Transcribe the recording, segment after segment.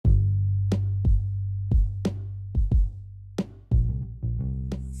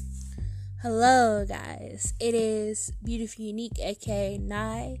Hello, guys. It is Beautiful Unique, aka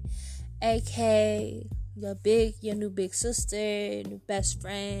Nye, aka your new big sister, new best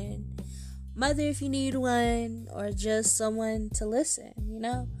friend, mother if you need one, or just someone to listen.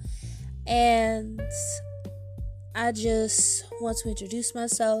 And I just want to introduce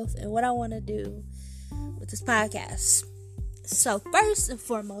myself and what I want to do with this podcast. So, first and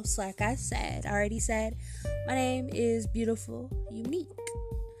foremost, like I already said, my name is Beautiful Unique.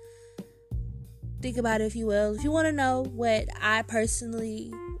 Think about it, if you will. If you want to know what I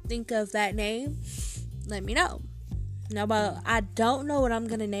personally think of that name, let me know. Now, but I don't know what I'm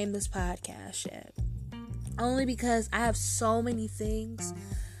going to name this podcast yet. Only because I have so many things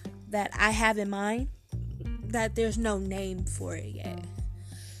that I have in mind that there's no name for it yet.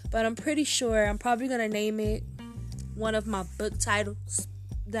 But I'm pretty sure I'm probably going to name it one of my book titles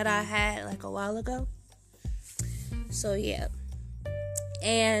that I had like a while ago. So, yeah.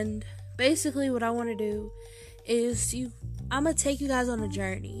 And basically what I want to do is I'm going to take you guys on a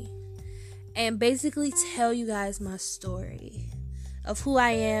journey and basically tell you guys my story of who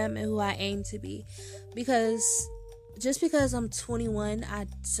I am and who I aim to be. Because just because I'm 21,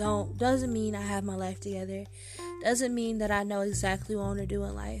 doesn't mean I have my life together. Doesn't mean that I know exactly what I want to do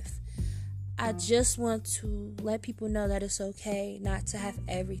in life. I just want to let people know that it's okay not to have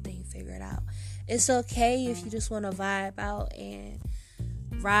everything figured out. It's okay if you just want to vibe out and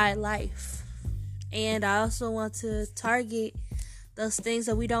ride life. And I also want to target those things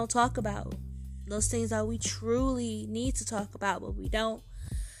that we don't talk about, those things that we truly need to talk about but we don't,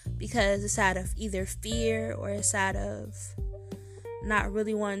 because it's out of either fear or it's out of not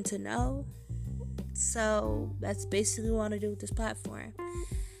really wanting to know. So that's basically what I want to do with this platform.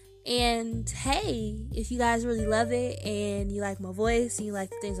 And hey, if you guys really love it and you like my voice and you like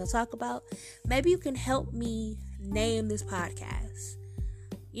the things I talk about, maybe you can help me name this podcast.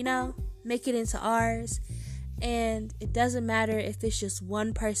 Make it into ours. And it doesn't matter if it's just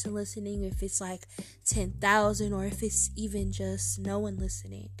one person listening, if it's like 10,000, or if it's even just no one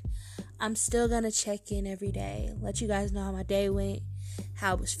listening. I'm still gonna check in every day, let you guys know how my day went,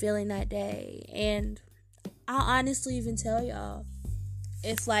 how I was feeling that day. And I'll honestly even tell y'all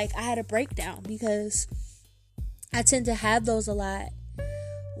if I had a breakdown, because I tend to have those a lot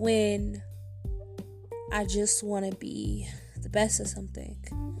when I just want to be the best of something.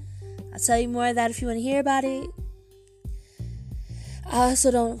 I'll tell you more of that if you want to hear about it. I also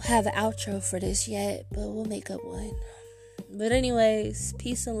don't have an outro for this yet, but we'll make up one. But anyways,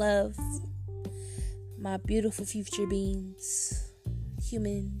 peace and love, my beautiful future beings,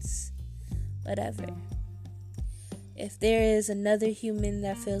 humans, whatever. If there is another human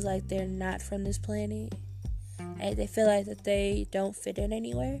that feels like they're not from this planet, and they feel like that they don't fit in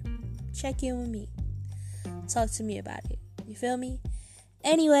anywhere, check in with me. Talk to me about it. You feel me?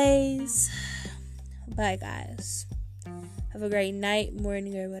 Anyways, bye guys. Have a great night,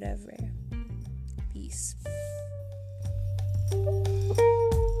 morning, or whatever. Peace.